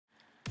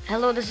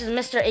Hello, this is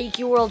Mr.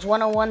 AQ Worlds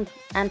 101,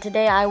 and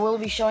today I will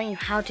be showing you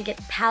how to get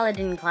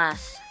Paladin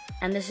Class.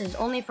 And this is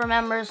only for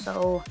members,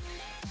 so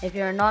if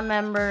you're a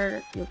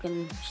non-member, you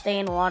can stay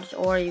and watch,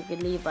 or you can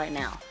leave right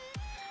now.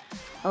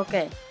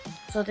 Okay,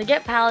 so to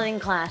get Paladin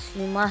Class,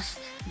 you must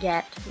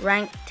get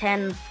rank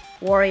 10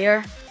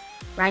 Warrior,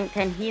 rank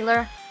 10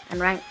 Healer, and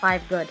rank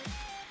 5 Good.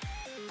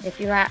 If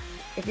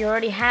you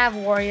already have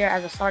Warrior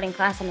as a starting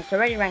class and it's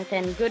already rank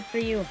 10, good for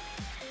you.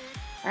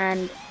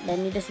 And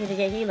then you just need to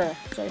get Healer.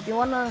 So if you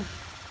want to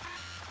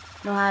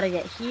know how to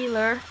get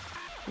Healer,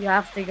 you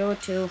have to go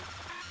to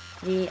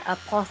the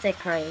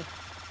Apothecary,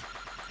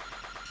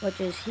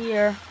 which is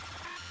here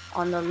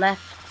on the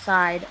left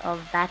side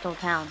of Battle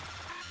Town,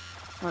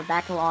 or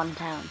Battle on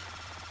Town.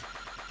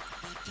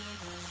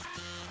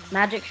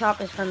 Magic Shop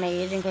is for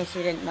Mage, in case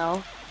you didn't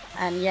know.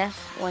 And yes,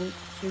 once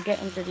you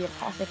get into the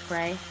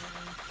Apothecary,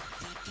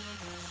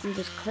 you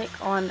just click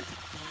on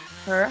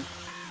her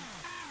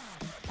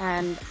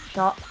and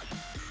shop,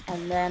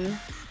 and then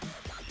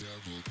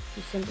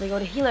you simply go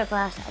to Healer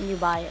class and you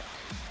buy it.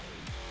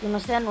 You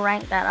must then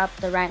rank that up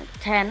to rank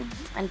 10,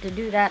 and to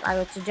do that I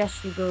would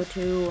suggest you go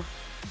to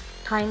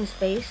Time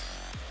Space,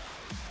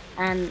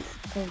 and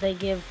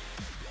because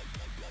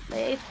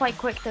it's quite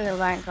quick to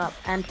rank up.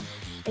 And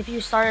if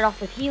you started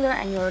off with Healer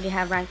and you already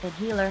have rank 10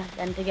 Healer,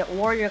 then to get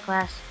Warrior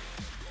class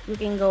you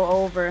can go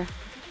over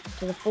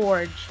to the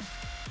Forge,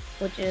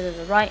 which is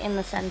right in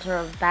the center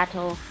of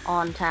Battle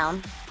on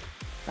Town.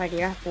 Right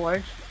here,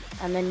 Forge,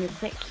 and then you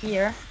click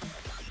here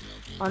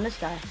on this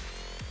guy.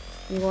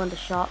 You go into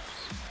shops,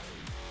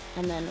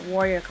 and then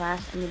Warrior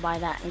class, and you buy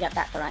that and get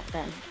that to rank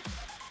 10.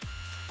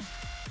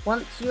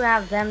 Once you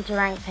have them to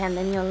rank 10,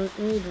 then you'll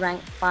need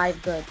rank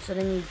 5 Good. So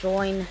then you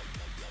join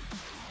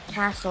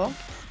Castle.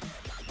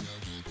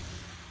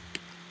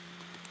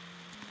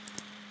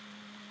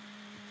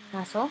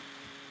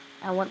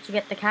 And once you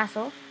get the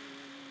castle,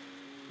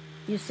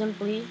 you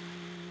simply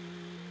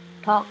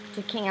talk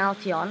to King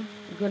Altion,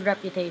 good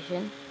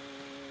reputation,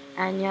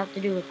 and you have to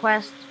do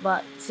requests.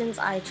 But since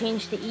I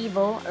changed to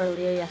evil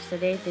earlier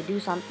yesterday to do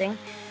something,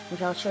 which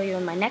I'll show you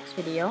in my next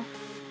video,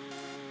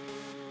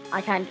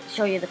 I can't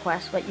show you the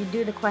quest, but you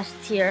do the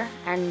quests here,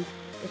 and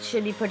it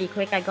should be pretty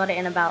quick. I got it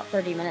in about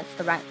 30 minutes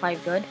to rank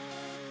 5 Good,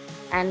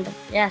 and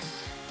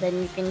yes,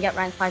 then you can get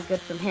rank 5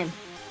 Good from him.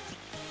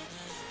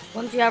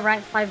 Once you have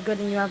rank 5 Good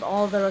and you have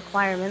all the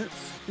requirements,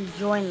 you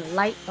join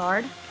Light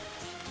Guard.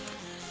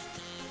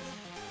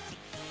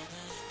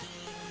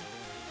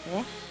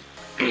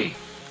 Okay.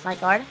 Light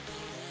Guard,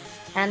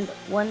 and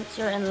once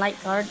you're in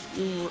Light Guard,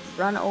 you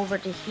run over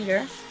to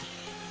here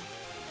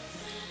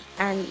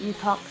and you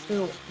talk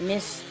to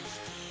Miss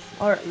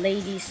or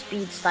Lady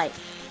Speed Stipe.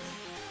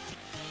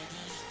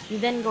 You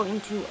then go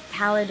into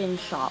Paladin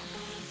Shop,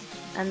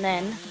 and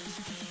then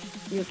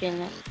you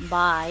can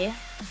buy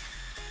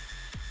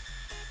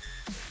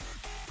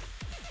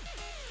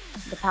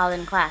the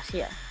Paladin class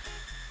here.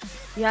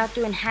 You have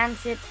to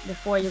enhance it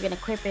before you can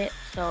equip it,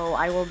 so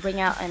I will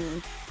bring out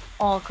an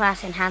all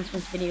class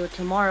enhancements video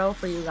tomorrow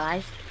for you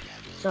guys.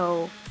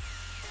 So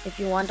if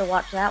you want to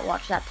watch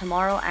that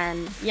tomorrow.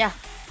 And yeah,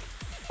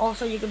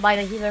 also you can buy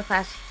the Healer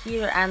class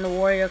here and the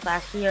Warrior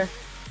class here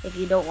if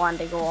you don't want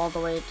to go all the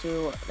way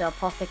to the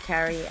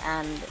Apothecary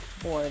and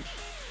Forge.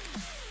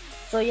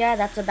 So yeah,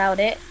 that's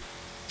about it.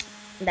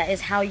 That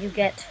is how you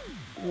get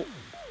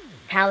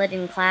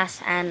Paladin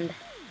class, and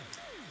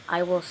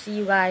I will see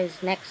you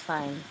guys next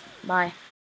time. Bye.